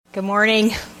Good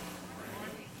morning.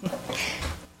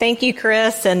 Thank you,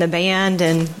 Chris, and the band,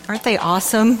 and aren't they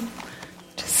awesome?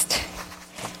 Just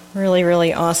really,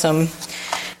 really awesome.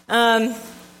 It's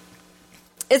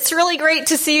really great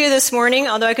to see you this morning,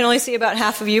 although I can only see about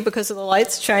half of you because of the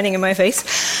lights shining in my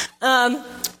face.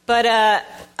 But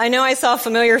I know I saw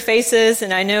familiar faces,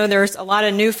 and I know there's a lot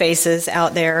of new faces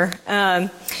out there.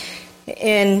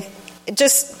 And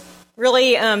just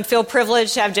really feel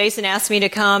privileged to have Jason ask me to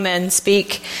come and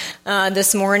speak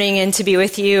this morning and to be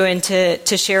with you and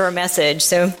to share a message.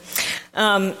 So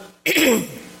I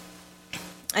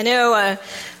know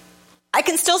I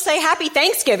can still say Happy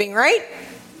Thanksgiving, right?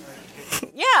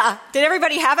 Yeah. Did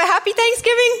everybody have a Happy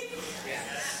Thanksgiving?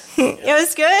 It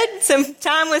was good. Some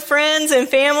time with friends and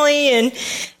family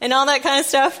and all that kind of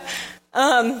stuff.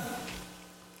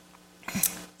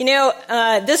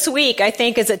 This week I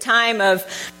think is a time of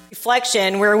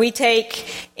reflection where we take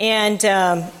and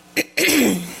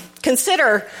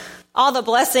consider all the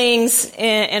blessings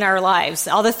in our lives,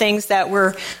 all the things that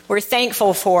we're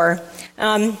thankful for.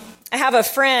 I have a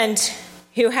friend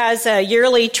who has a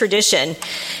yearly tradition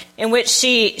in which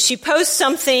she posts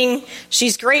something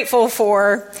she's grateful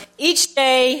for each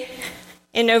day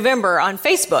in November on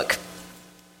Facebook.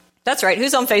 That's right.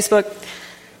 Who's on Facebook?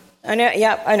 I know.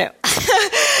 Yeah, I know.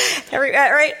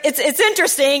 Right? It's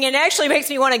interesting, and it actually makes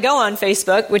me want to go on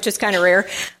Facebook, which is kind of rare,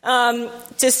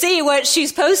 to see what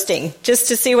she's posting, just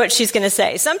to see what she's going to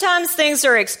say. Sometimes things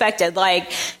are expected,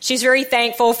 like she's very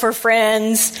thankful for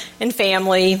friends and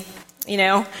family,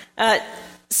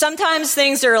 Sometimes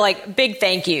things are like big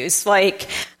thank yous, like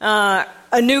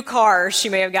a new car she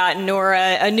may have gotten, or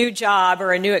a new job,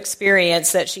 or a new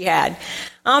experience that she had.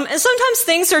 And sometimes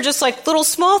things are just like little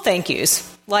small thank yous,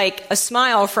 like a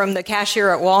smile from the cashier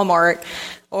at Walmart,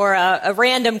 or a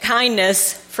random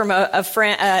kindness from a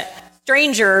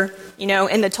stranger,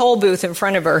 in the toll booth in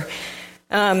front of her.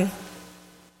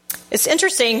 It's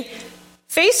interesting.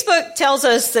 Facebook tells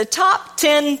us the top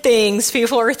 10 things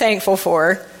people are thankful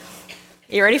for.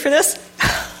 You ready for this?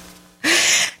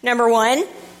 Number 1,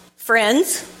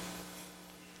 friends.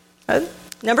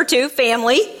 Number 2,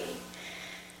 family.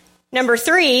 Number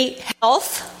 3,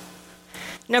 health.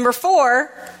 Number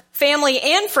 4, family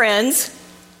and friends.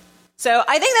 So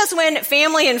I think that's when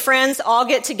family and friends all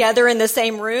get together in the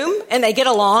same room and they get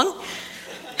along.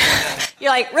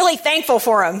 You're like really thankful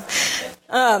for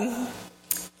them.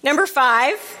 Number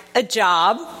 5, a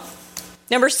job.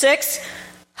 Number 6,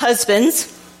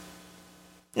 husbands.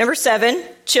 Number 7,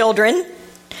 children.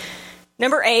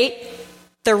 Number 8,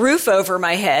 the roof over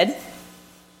my head.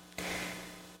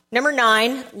 Number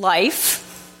 9, life.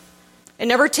 And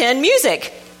number 10,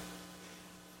 music.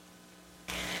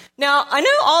 Now, I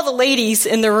know all the ladies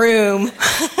in the room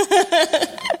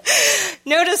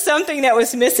noticed something that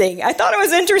was missing. I thought it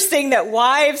was interesting that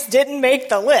wives didn't make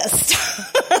the list.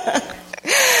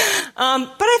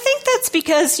 But I think that's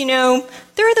because,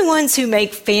 they're the ones who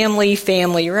make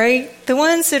family, right? The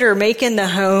ones that are making the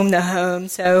home.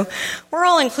 So we're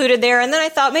all included there. And then I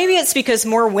thought maybe it's because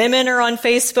more women are on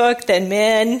Facebook than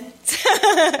men.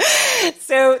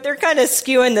 So they're kind of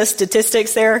skewing the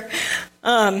statistics there.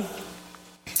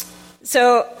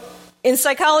 So in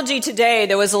Psychology Today,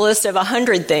 there was a list of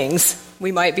 100 things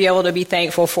we might be able to be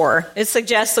thankful for. It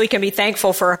suggests we can be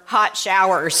thankful for hot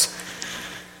showers.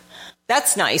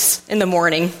 That's nice in the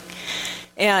morning.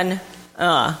 And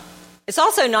it's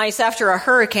also nice after a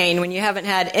hurricane when you haven't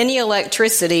had any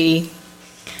electricity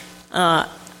and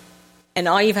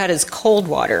all you've had is cold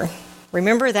water.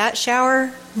 Remember that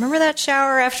shower? Remember that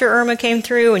shower after Irma came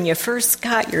through and you first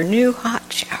got your new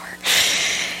hot shower?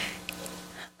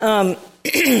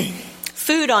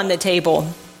 Food on the table.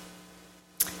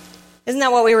 Isn't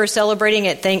that what we were celebrating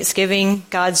at Thanksgiving?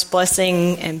 God's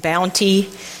blessing and bounty.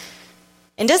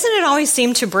 And doesn't it always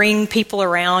seem to bring people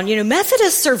around?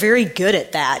 Methodists are very good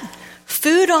at that.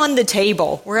 Food on the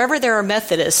table. Wherever there are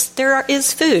Methodists, there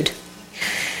is food.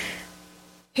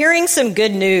 Hearing some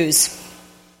good news.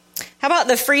 How about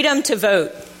the freedom to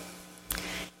vote?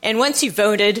 And once you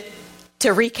voted,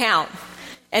 to recount.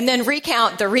 And then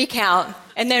recount the recount.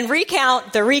 And then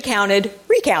recount the recounted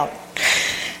recount.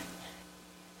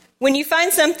 When you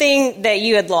find something that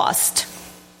you had lost.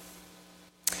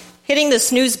 Hitting the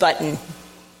snooze button.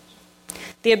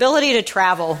 The ability to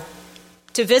travel,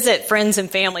 to visit friends and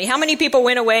family. How many people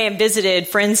went away and visited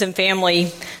friends and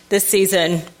family this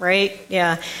season, right?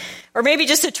 Yeah. Or maybe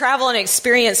just to travel and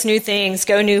experience new things,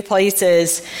 go new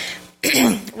places.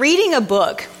 Reading a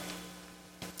book,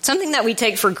 something that we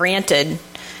take for granted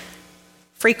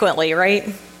frequently,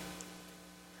 right?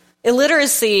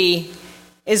 Illiteracy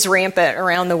is rampant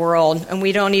around the world, and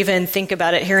we don't even think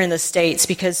about it here in the States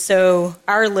because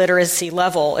our literacy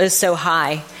level is so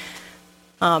high.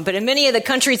 But in many of the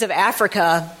countries of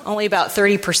Africa, only about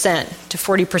 30% to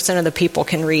 40% of the people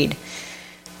can read.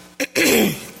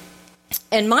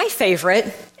 And my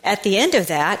favorite, at the end of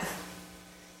that,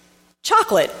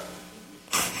 chocolate.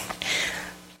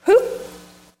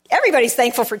 Everybody's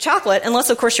thankful for chocolate, unless,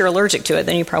 of course, you're allergic to it.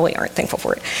 Then you probably aren't thankful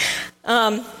for it.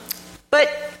 But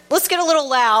let's get a little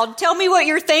loud. Tell me what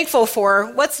you're thankful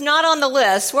for. What's not on the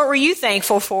list? What were you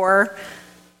thankful for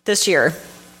this year?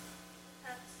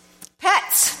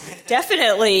 Pets.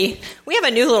 Definitely. We have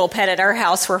a new little pet at our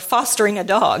house. We're fostering a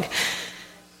dog.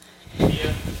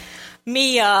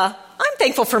 Mia. I'm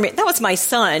thankful for Mia. That was my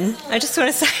son. I just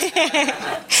want to say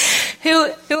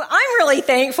who I'm really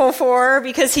thankful for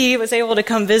because he was able to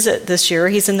come visit this year.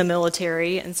 He's in the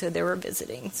military, and so they were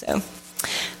visiting. So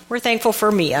we're thankful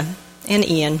for Mia and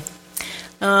Ian.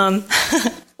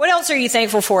 What else are you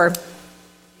thankful for?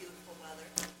 Beautiful weather.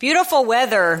 Beautiful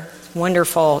weather.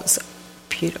 Wonderful. It's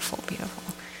beautiful, beautiful.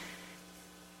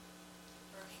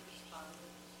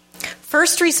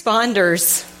 First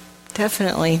responders.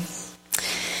 Definitely.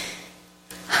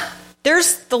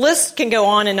 The list can go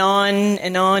on and on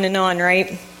and on and on,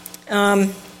 right?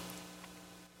 On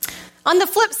the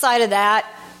flip side of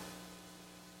that,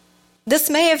 this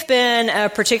may have been a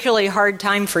particularly hard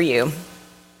time for you,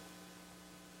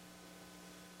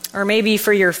 or maybe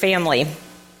for your family.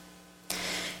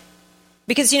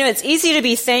 Because, it's easy to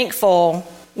be thankful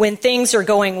when things are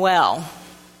going well.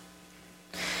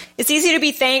 It's easy to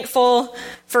be thankful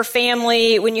for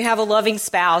family when you have a loving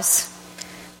spouse,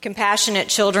 compassionate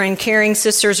children, caring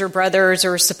sisters or brothers,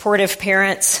 or supportive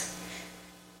parents.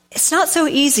 It's not so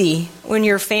easy when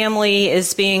your family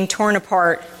is being torn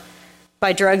apart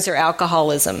by drugs or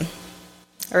alcoholism,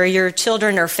 or your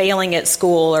children are failing at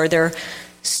school, or they're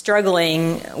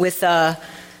struggling with an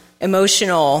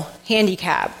emotional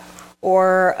handicap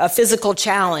or a physical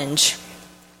challenge.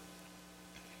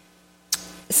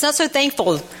 It's not so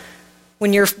thankful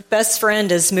when your best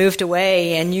friend has moved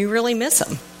away and you really miss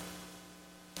them.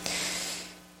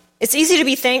 It's easy to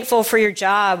be thankful for your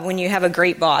job when you have a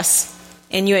great boss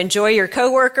and you enjoy your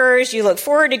coworkers, you look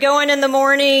forward to going in the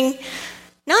morning.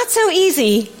 Not so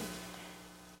easy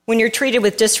when you're treated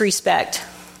with disrespect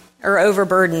or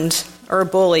overburdened or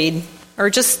bullied or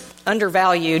just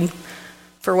undervalued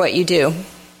for what you do.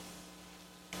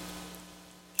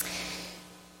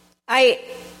 I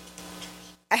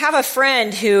have a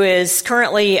friend who is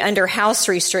currently under house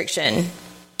restriction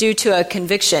due to a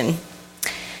conviction,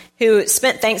 who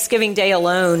spent Thanksgiving Day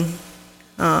alone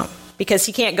because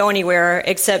he can't go anywhere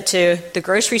except to the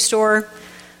grocery store,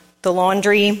 the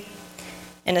laundry,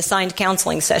 and assigned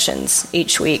counseling sessions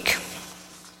each week.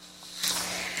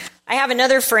 I have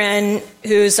another friend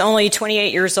who's only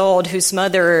 28 years old, whose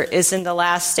mother is in the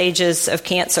last stages of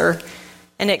cancer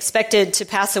and expected to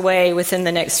pass away within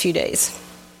the next few days.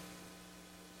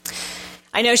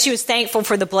 I know she was thankful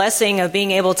for the blessing of being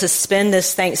able to spend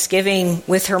this Thanksgiving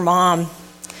with her mom.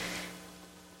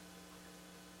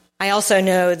 I also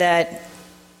know that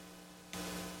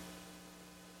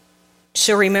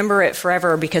she'll remember it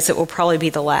forever because it will probably be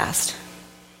the last.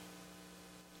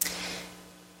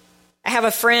 I have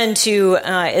a friend who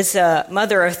is a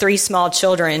mother of 3 small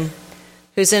children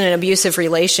who's in an abusive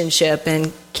relationship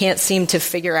and can't seem to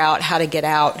figure out how to get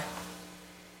out.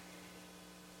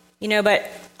 But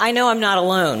I know I'm not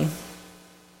alone.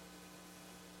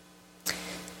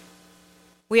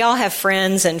 We all have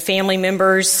friends and family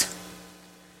members,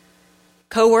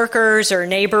 coworkers or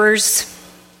neighbors,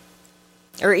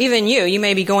 or even you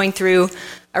may be going through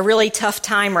a really tough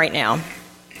time right now.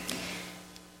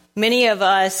 Many of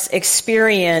us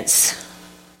experience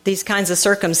these kinds of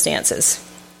circumstances.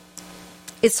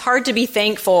 It's hard to be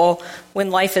thankful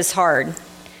when life is hard.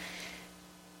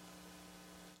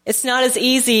 It's not as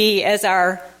easy as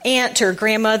our aunt or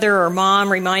grandmother or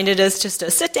mom reminded us just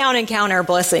to sit down and count our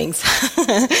blessings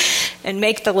and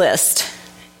make the list.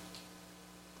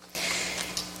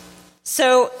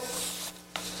 So,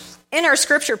 in our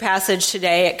scripture passage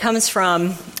today, it comes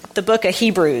from the book of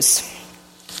Hebrews.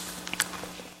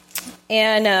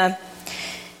 And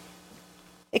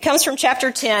it comes from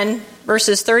chapter 10,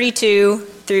 verses 32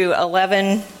 through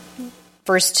 11,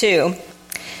 verse 2.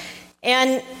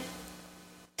 And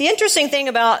the interesting thing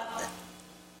about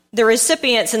the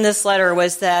recipients in this letter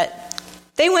was that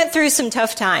they went through some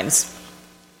tough times.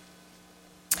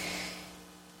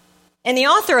 And the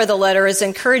author of the letter is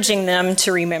encouraging them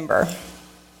to remember.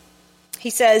 He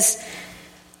says,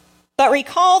 "But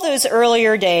recall those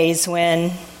earlier days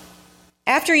when,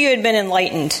 after you had been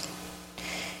enlightened,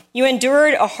 You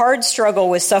endured a hard struggle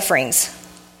with sufferings,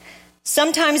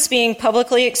 sometimes being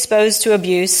publicly exposed to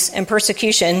abuse and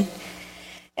persecution,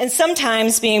 and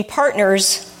sometimes being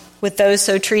partners with those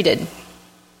so treated.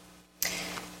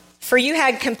 For you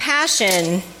had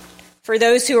compassion for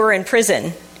those who were in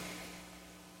prison,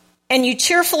 and you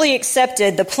cheerfully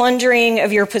accepted the plundering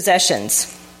of your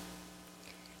possessions,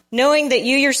 knowing that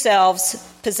you yourselves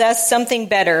possess something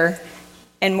better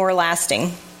and more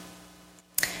lasting.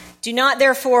 Do not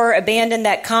therefore abandon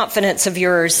that confidence of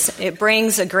yours. It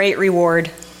brings a great reward.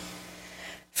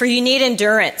 For you need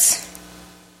endurance,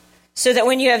 so that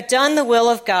when you have done the will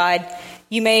of God,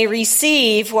 you may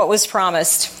receive what was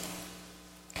promised.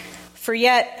 For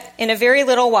yet, in a very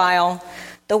little while,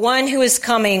 the one who is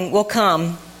coming will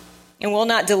come and will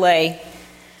not delay.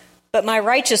 But my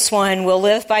righteous one will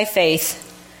live by faith.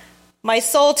 My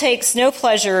soul takes no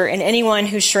pleasure in anyone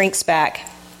who shrinks back.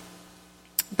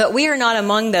 But we are not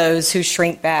among those who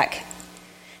shrink back,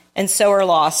 and so are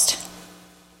lost.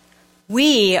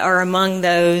 We are among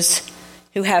those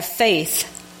who have faith,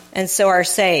 and so are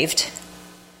saved.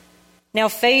 Now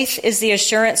faith is the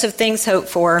assurance of things hoped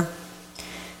for,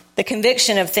 the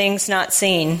conviction of things not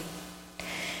seen.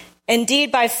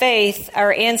 Indeed, by faith,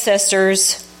 our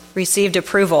ancestors received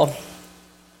approval.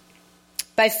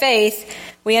 By faith,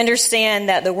 we understand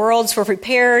that the worlds were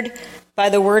prepared by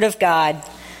the word of God,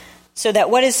 so that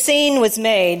what is seen was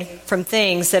made from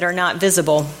things that are not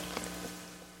visible.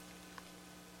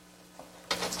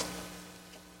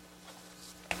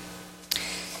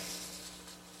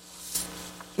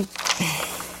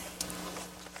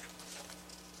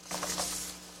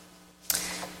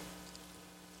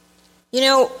 You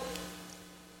know,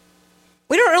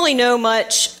 we don't really know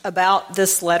much about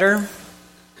this letter.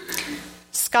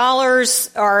 Scholars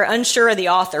are unsure of the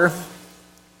author.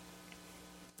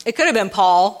 It could have been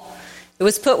Paul. It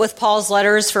was put with Paul's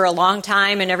letters for a long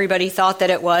time, and everybody thought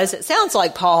that it was. It sounds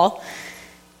like Paul.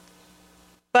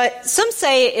 But some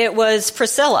say it was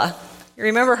Priscilla. You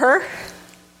remember her?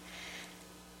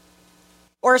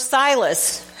 Or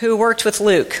Silas, who worked with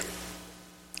Luke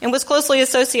and was closely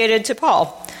associated to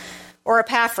Paul. Or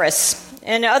Epaphras.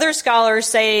 And other scholars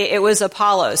say it was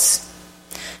Apollos,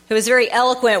 who was very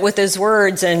eloquent with his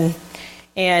words and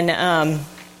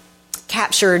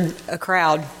captured a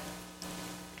crowd.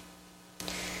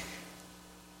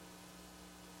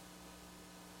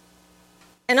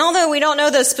 And although we don't know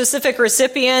the specific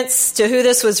recipients to who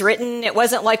this was written, it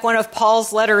wasn't like one of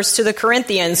Paul's letters to the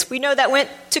Corinthians. We know that went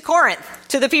to Corinth,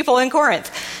 to the people in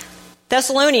Corinth.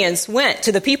 Thessalonians went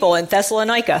to the people in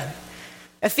Thessalonica.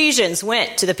 Ephesians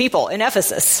went to the people in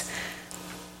Ephesus.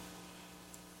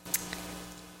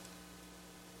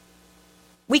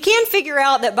 We can figure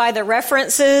out that by the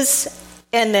references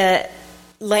and the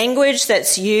language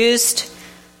that's used,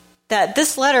 that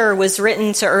this letter was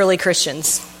written to early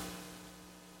Christians.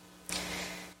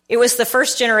 It was the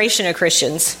first generation of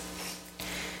Christians.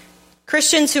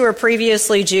 Christians who were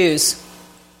previously Jews,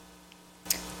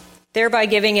 thereby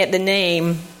giving it the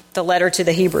name, the letter to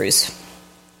the Hebrews.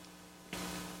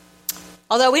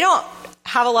 Although we don't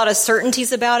have a lot of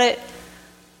certainties about it,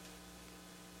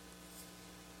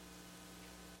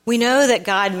 we know that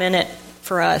God meant it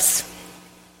for us.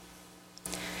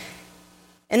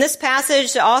 In this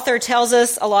passage, the author tells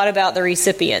us a lot about the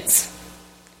recipients.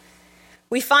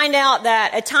 We find out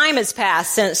that a time has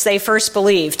passed since they first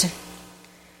believed.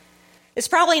 It's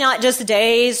probably not just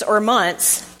days or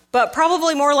months, but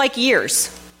probably more like years.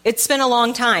 It's been a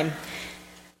long time,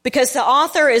 because the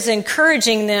author is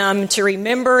encouraging them to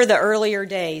remember the earlier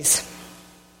days.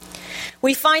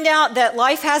 We find out that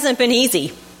life hasn't been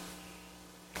easy.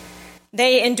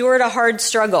 They endured a hard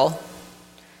struggle,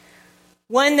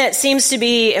 one that seems to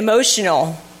be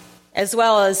emotional, as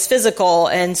well as physical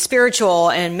and spiritual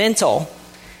and mental.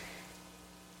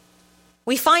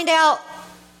 We find out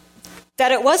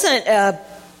that it wasn't a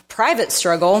private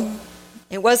struggle.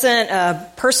 It wasn't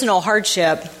a personal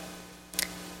hardship,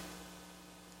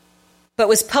 but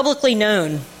was publicly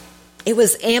known. It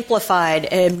was amplified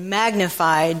and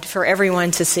magnified for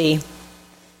everyone to see.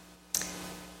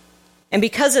 And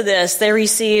because of this, they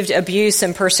received abuse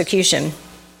and persecution.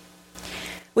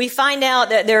 We find out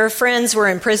that their friends were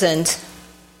imprisoned,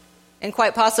 and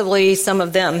quite possibly some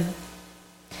of them.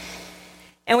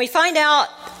 And we find out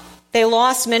they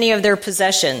lost many of their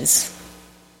possessions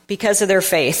because of their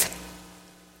faith,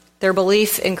 their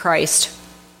belief in Christ.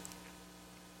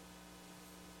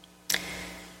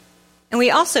 And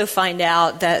we also find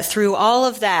out that through all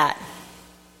of that,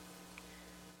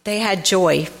 they had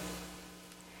joy.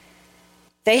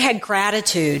 They had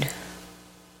gratitude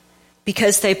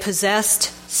because they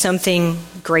possessed something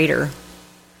greater.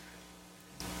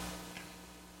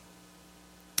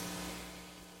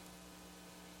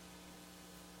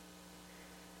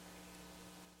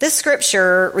 This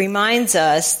scripture reminds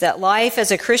us that life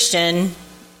as a Christian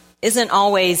isn't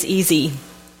always easy.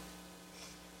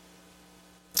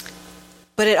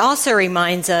 But it also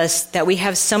reminds us that we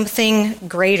have something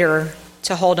greater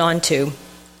to hold on to,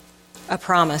 a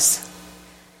promise.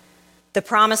 The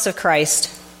promise of Christ.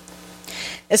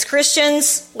 As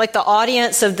Christians, like the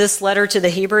audience of this letter to the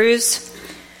Hebrews,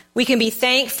 we can be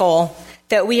thankful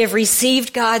that we have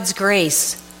received God's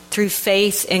grace through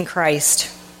faith in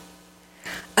Christ.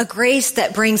 A grace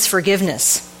that brings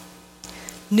forgiveness,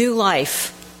 new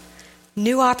life,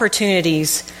 new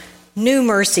opportunities, new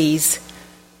mercies,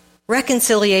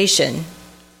 reconciliation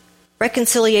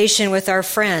with our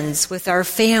friends, with our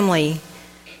family,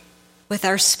 with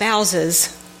our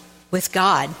spouses, with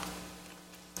God.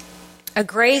 A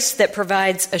grace that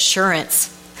provides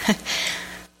assurance,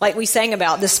 like we sang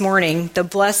about this morning, the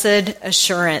blessed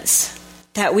assurance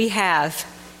that we have,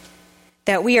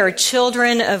 that we are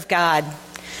children of God,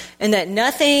 and that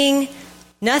nothing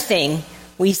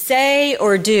we say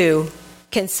or do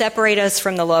can separate us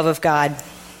from the love of God.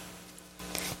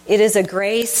 It is a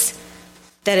grace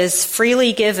that is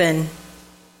freely given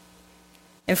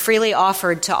and freely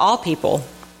offered to all people,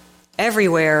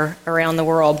 everywhere around the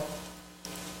world.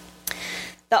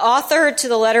 The author to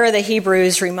the letter of the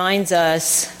Hebrews reminds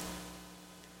us,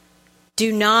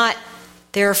 do not,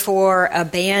 therefore,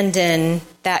 abandon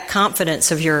that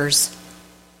confidence of yours.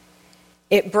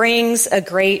 It brings a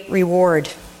great reward.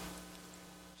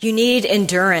 You need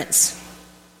endurance,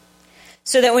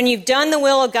 so that when you've done the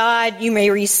will of God, you may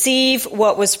receive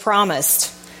what was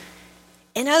promised.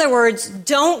 In other words,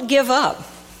 don't give up.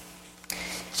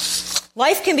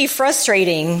 Life can be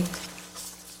frustrating,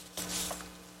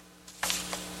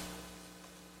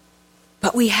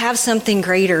 but we have something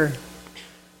greater,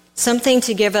 something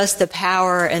to give us the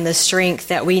power and the strength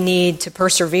that we need to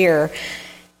persevere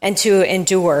and to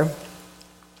endure.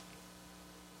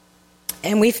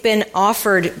 And we've been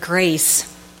offered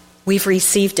grace. We've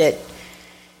received it.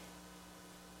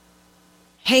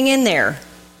 Hang in there.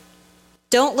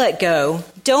 Don't let go.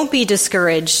 Don't be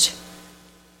discouraged.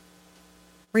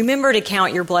 Remember to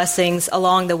count your blessings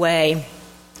along the way.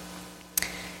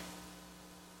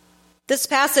 This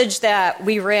passage that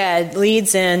we read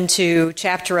leads into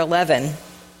chapter 11.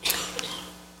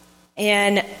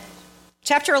 And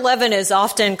chapter 11 is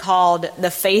often called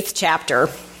the faith chapter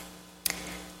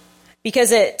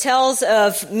because it tells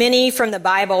of many from the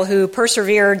Bible who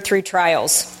persevered through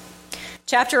trials.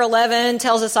 Chapter 11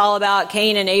 tells us all about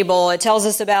Cain and Abel. It tells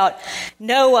us about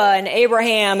Noah and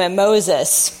Abraham and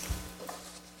Moses.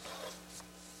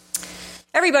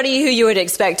 Everybody who you would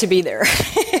expect to be there.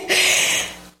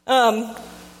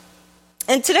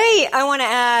 And today I want to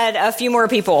add a few more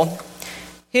people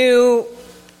who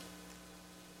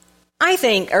I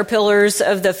think are pillars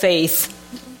of the faith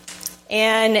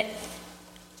and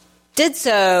did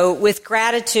so with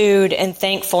gratitude and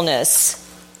thankfulness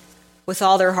with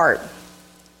all their heart.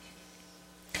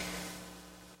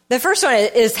 The first one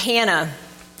is Hannah.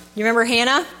 You remember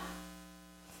Hannah?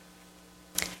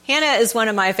 Hannah is one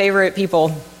of my favorite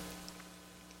people.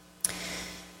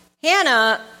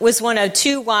 Hannah was one of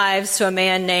two wives to a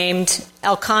man named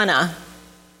Elkanah.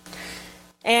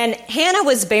 And Hannah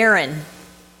was barren,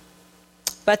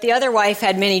 but the other wife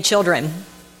had many children.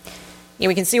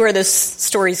 We can see where this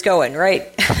story's going,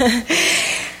 right?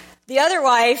 The other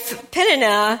wife,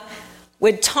 Peninnah,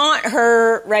 would taunt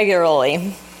her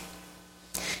regularly.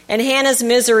 And Hannah's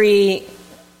misery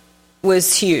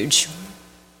was huge.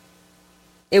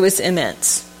 It was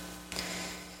immense.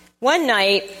 One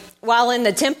night, while in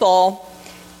the temple,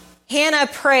 Hannah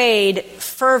prayed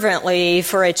fervently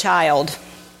for a child.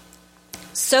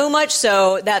 So much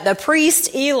so that the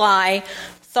priest Eli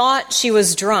thought she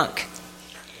was drunk.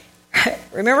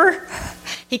 Remember?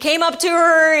 He came up to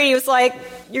her and he was like,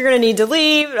 "You're going to need to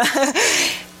leave."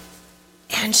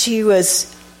 And she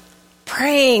was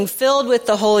praying, filled with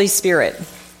the Holy Spirit.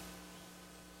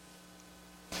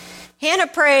 Hannah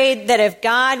prayed that if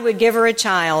God would give her a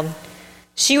child,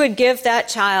 she would give that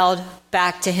child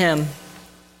back to him.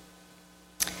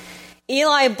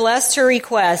 Eli blessed her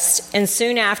request, and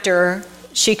soon after,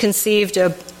 she conceived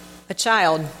a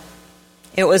child.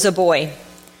 It was a boy,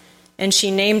 and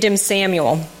she named him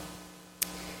Samuel.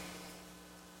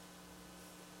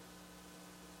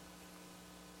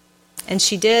 And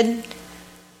she did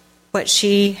what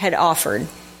she had offered.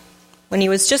 When he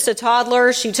was just a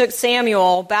toddler, she took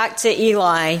Samuel back to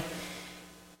Eli,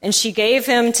 and she gave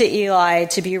him to Eli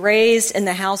to be raised in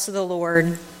the house of the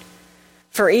Lord,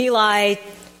 for Eli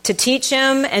to teach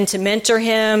him and to mentor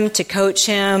him, to coach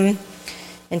him,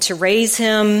 and to raise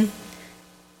him.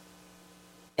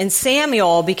 And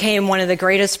Samuel became one of the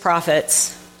greatest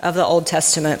prophets of the Old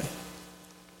Testament.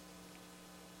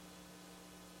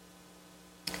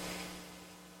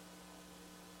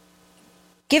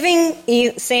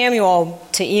 Giving Samuel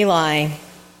to Eli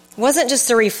wasn't just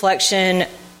a reflection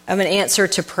of an answer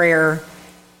to prayer.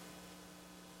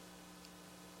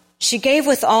 She gave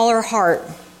with all her heart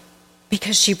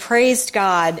because she praised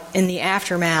God in the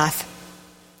aftermath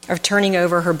of turning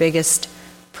over her biggest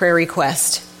prayer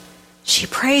request. She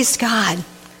praised God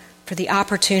for the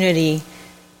opportunity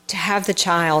to have the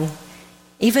child,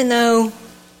 even though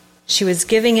she was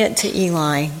giving it to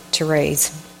Eli to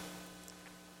raise.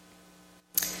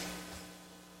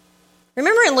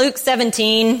 Remember in Luke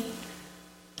 17,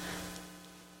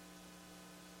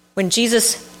 when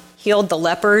Jesus healed the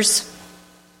lepers?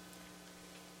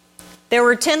 There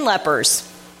were 10 lepers.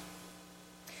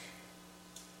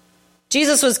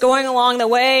 Jesus was going along the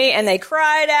way, and they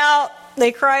cried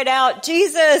out,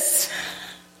 "Jesus!"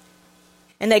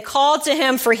 And they called to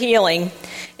him for healing.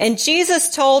 And Jesus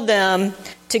told them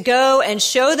to go and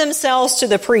show themselves to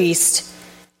the priest.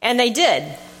 And they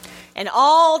did. And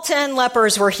all 10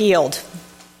 lepers were healed.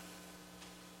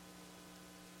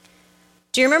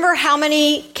 Do you remember how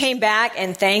many came back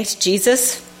and thanked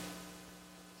Jesus?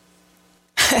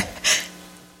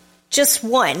 Just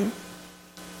one.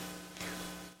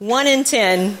 1 in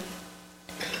 10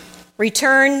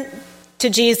 returned to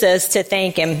Jesus to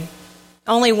thank him.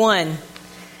 Only one.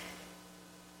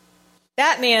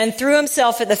 That man threw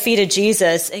himself at the feet of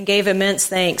Jesus and gave immense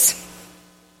thanks.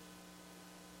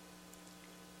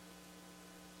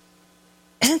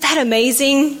 Isn't that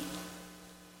amazing?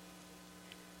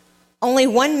 Only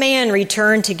one man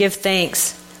returned to give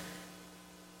thanks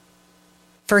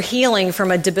for healing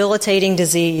from a debilitating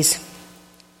disease.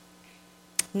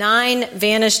 9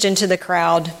 vanished into the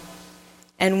crowd,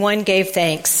 and 1 gave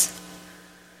thanks.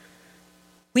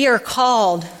 We are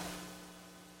called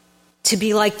to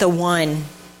be like the 1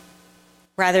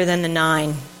 rather than the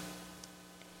 9.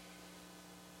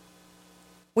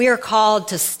 We are called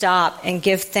to stop and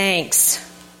give thanks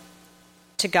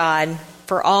to God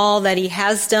for all that he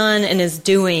has done and is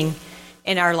doing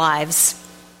in our lives.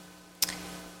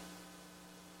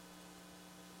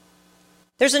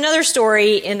 There's another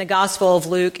story in the Gospel of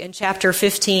Luke in chapter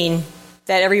 15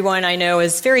 that everyone I know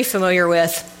is very familiar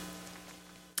with.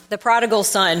 The prodigal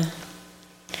son.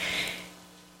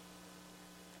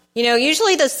 You know,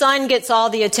 usually the son gets all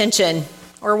the attention,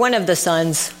 or one of the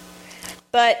sons.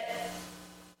 But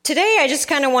today I just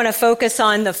kind of want to focus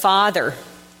on the father.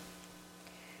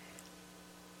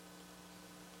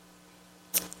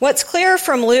 What's clear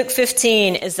from Luke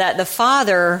 15 is that the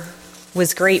father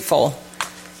was grateful.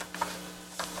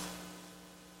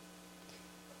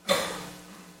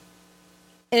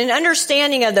 In an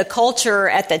understanding of the culture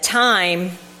at the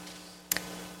time,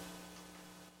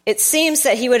 it seems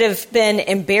that he would have been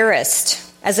embarrassed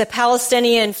as a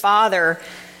Palestinian father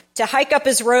to hike up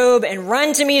his robe and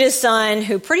run to meet his son,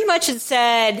 who pretty much had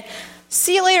said,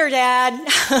 "See you later, Dad.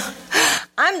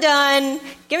 I'm done.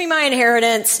 Give me my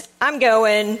inheritance. I'm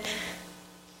going."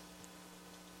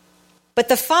 But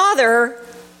the father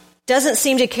doesn't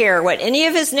seem to care what any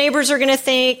of his neighbors are going to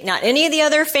think, not any of the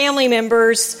other family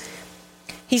members.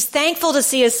 He's thankful to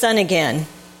see his son again.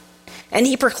 And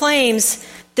he proclaims,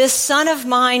 "This son of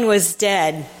mine was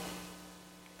dead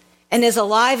and is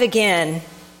alive again.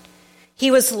 He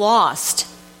was lost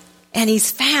and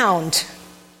he's found."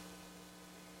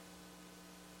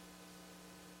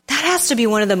 That has to be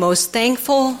one of the most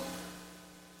thankful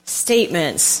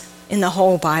statements in the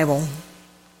whole Bible.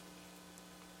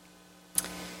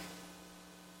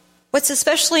 What's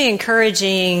especially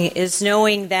encouraging is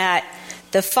knowing that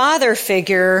the father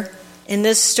figure in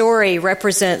this story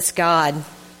represents God.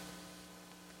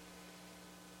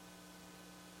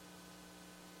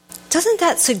 Doesn't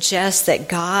that suggest that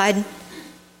God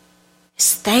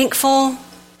is thankful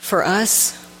for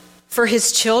us, for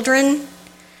his children,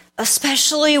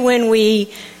 especially when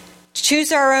we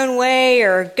choose our own way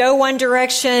or go one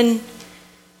direction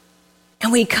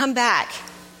and we come back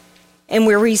and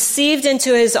we're received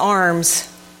into his arms?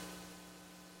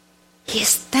 He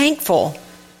is thankful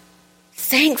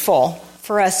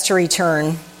for us to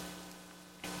return.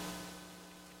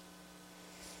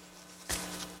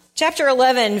 Chapter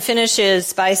 11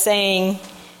 finishes by saying,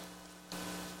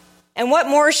 "And what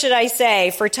more should I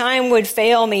say? For time would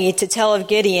fail me to tell of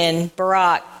Gideon,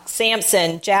 Barak,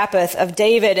 Samson, Japheth, of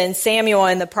David and Samuel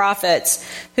and the prophets,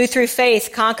 who through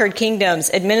faith conquered kingdoms,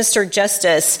 administered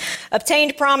justice,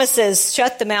 obtained promises,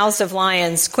 shut the mouths of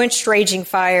lions, quenched raging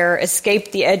fire,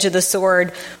 escaped the edge of the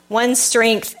sword, won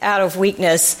strength out of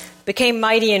weakness, became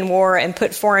mighty in war, and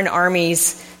put foreign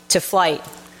armies to flight."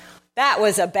 That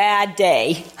was a bad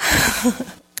day.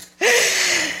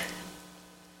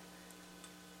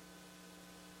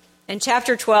 And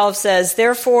chapter 12 says,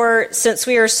 "Therefore, since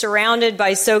we are surrounded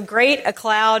by so great a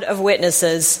cloud of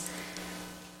witnesses,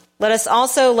 let us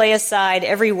also lay aside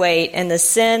every weight and the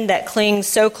sin that clings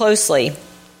so closely,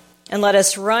 and let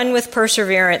us run with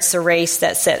perseverance the race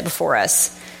that's set before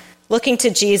us, looking to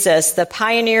Jesus, the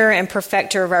pioneer and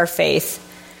perfecter of our faith,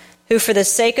 who for the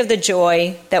sake of the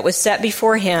joy that was set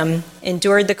before him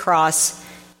endured the cross,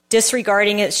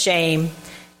 disregarding its shame,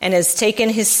 and has taken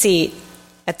his seat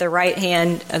at the right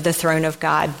hand of the throne of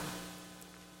God."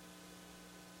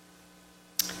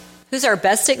 Who's our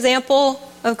best example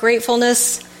of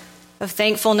gratefulness, of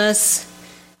thankfulness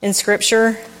in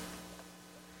Scripture?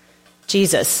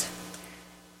 Jesus.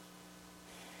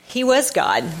 He was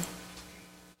God.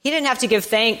 He didn't have to give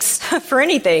thanks for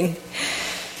anything,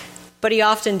 but he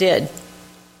often did.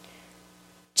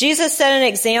 Jesus set an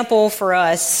example for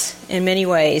us in many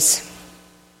ways.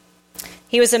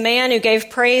 He was a man who gave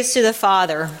praise to the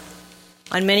Father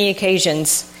on many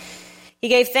occasions. He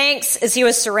gave thanks as he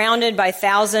was surrounded by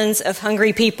thousands of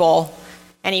hungry people,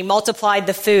 and he multiplied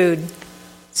the food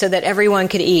so that everyone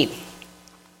could eat.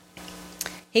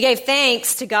 He gave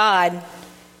thanks to God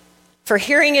for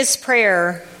hearing his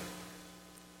prayer,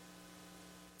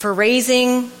 for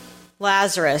raising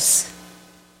Lazarus,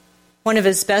 one of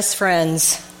his best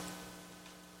friends,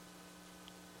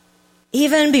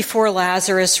 even before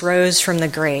Lazarus rose from the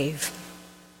grave.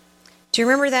 Do you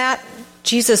remember that?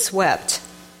 Jesus wept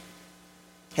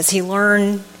as he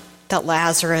learned that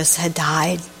Lazarus had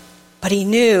died, but he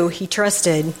knew, he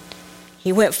trusted.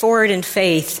 He went forward in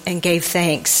faith and gave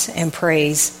thanks and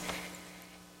praise.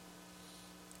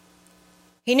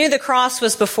 He knew the cross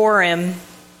was before him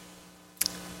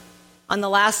on the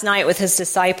last night with his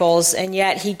disciples, and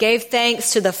yet he gave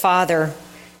thanks to the Father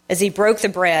as he broke the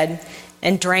bread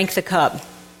and drank the cup.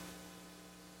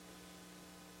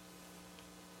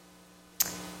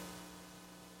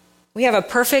 We have a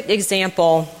perfect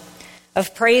example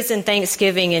of praise and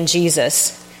thanksgiving in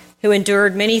Jesus, who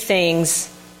endured many things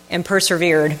and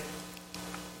persevered.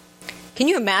 Can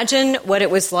you imagine what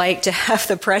it was like to have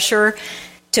the pressure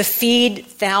to feed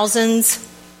thousands,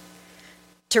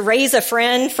 to raise a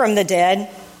friend from the dead,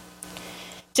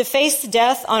 to face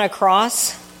death on a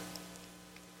cross?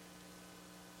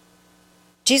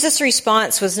 Jesus'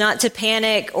 response was not to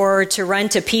panic or to run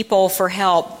to people for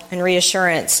help and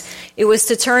reassurance. It was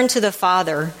to turn to the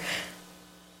Father.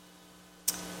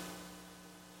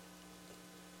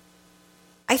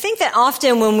 I think that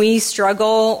often when we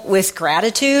struggle with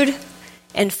gratitude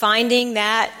and finding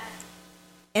that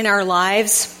in our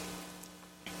lives,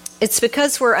 it's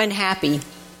because we're unhappy.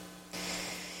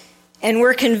 And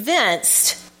we're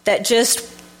convinced that just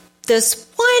this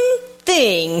one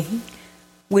thing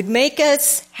would make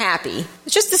us happy.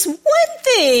 It's just this one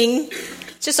thing,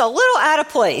 just a little out of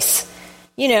place.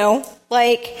 You know,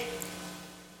 like,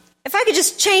 if I could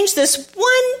just change this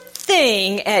one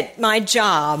thing at my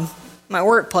job, my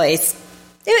workplace,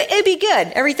 it'd be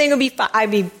good. Everything would be fine.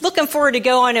 I'd be looking forward to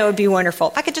going. It would be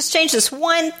wonderful. If I could just change this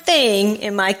one thing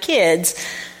in my kids,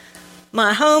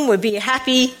 my home would be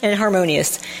happy and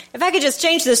harmonious. If I could just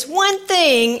change this one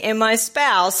thing in my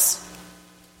spouse,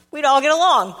 we'd all get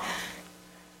along.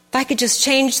 If I could just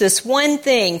change this one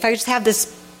thing, if I could just have this,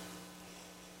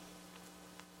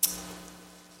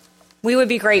 we would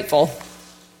be grateful.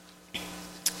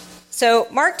 So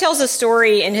Mark tells a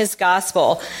story in his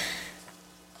gospel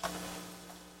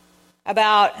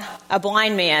about a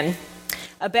blind man,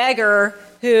 a beggar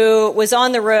who was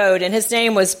on the road, and his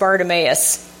name was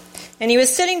Bartimaeus. And he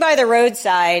was sitting by the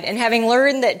roadside, and having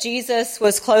learned that Jesus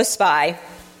was close by,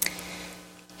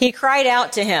 he cried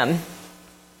out to him.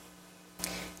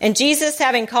 And Jesus,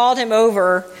 having called him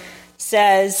over,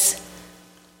 says,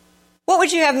 "What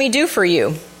would you have me do for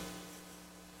you?"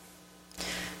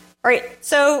 All right,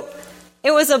 so it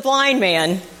was a blind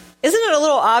man. Isn't it a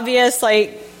little obvious?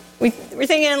 Like, we're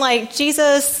thinking, like,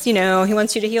 Jesus, you know, he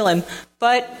wants you to heal him.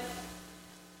 But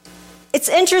it's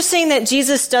interesting that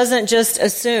Jesus doesn't just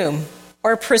assume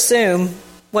or presume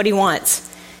what he wants.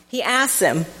 He asks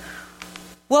him,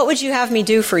 "What would you have me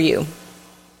do for you?"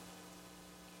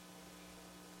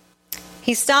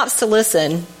 He stops to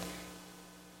listen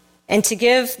and to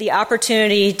give the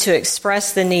opportunity to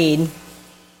express the need.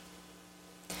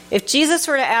 If Jesus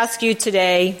were to ask you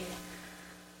today,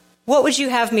 "What would you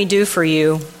have me do for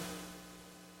you?"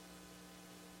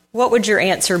 what would your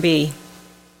answer be?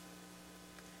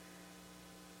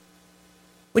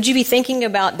 Would you be thinking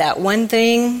about that one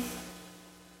thing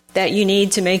that you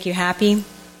need to make you happy?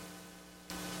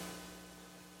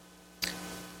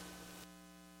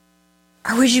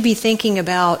 Or would you be thinking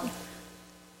about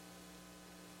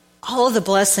all of the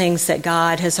blessings that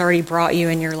God has already brought you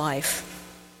in your life.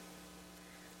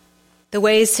 The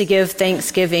ways to give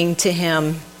thanksgiving to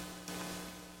Him.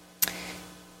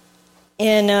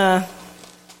 In the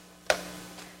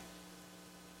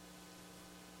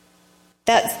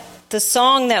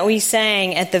song that we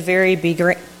sang at the very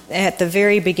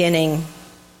beginning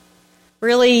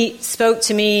really spoke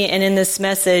to me and in this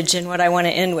message and what I want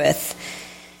to end with.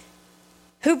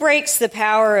 Who breaks the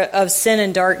power of sin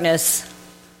and darkness?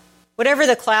 Whatever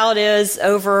the cloud is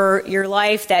over your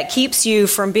life that keeps you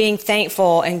from being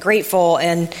thankful and grateful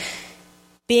and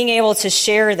being able to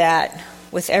share that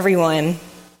with everyone,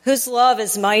 whose love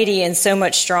is mighty and so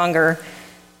much stronger.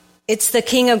 It's the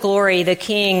King of glory, the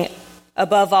King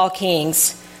above all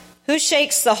kings, who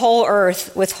shakes the whole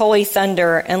earth with holy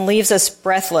thunder and leaves us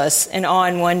breathless in awe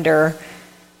and wonder.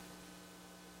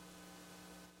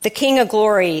 The King of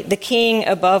glory, the King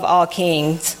above all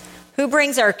kings, who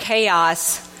brings our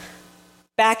chaos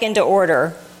back into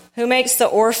order, who makes the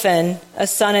orphan a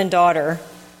son and daughter.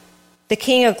 The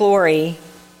King of glory,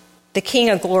 the King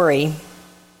of glory.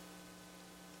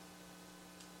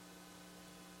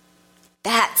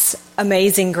 That's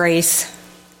amazing grace.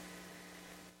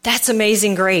 That's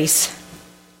amazing grace.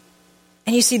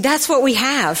 And you see, that's what we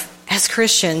have as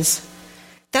Christians.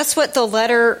 That's what the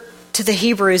letter to the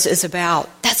Hebrews is about.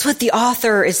 That's what the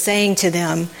author is saying to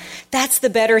them. That's the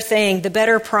better thing, the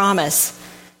better promise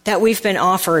that we've been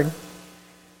offered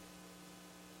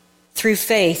through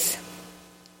faith,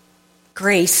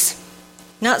 grace.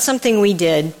 Not something we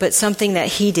did, but something that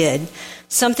He did.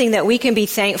 Something that we can be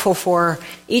thankful for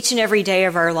each and every day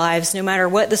of our lives, no matter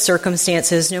what the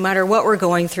circumstances, no matter what we're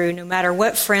going through, no matter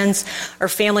what friends or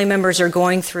family members are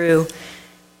going through.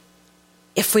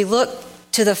 If we look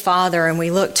to the Father and we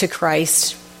look to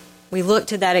Christ, we look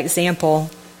to that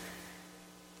example,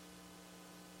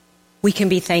 we can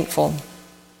be thankful.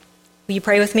 Will you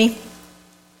pray with me?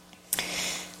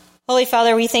 Holy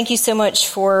Father, we thank you so much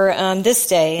for this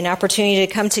day, an opportunity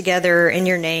to come together in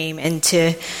your name and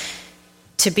to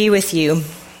be with you,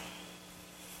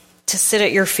 to sit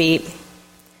at your feet,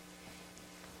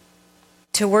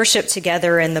 to worship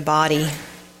together in the body,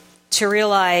 to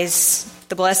realize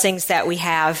the blessings that we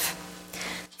have.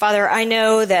 Father, I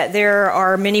know that there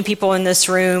are many people in this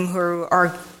room who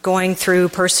are going through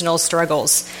personal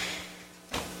struggles.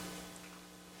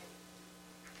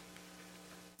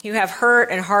 You have hurt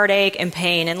and heartache and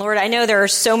pain. And Lord, I know there are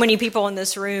so many people in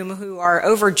this room who are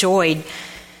overjoyed,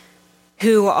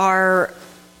 who are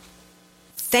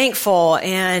thankful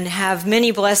and have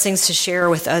many blessings to share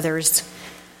with others.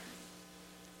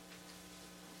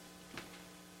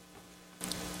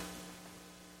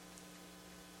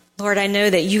 Lord, I know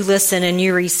that you listen and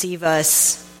you receive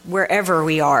us wherever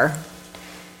we are.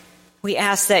 We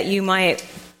ask that you might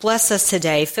bless us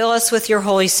today. Fill us with your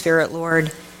Holy Spirit,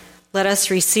 Lord. Let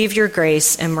us receive your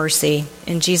grace and mercy.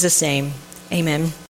 In Jesus' name, amen.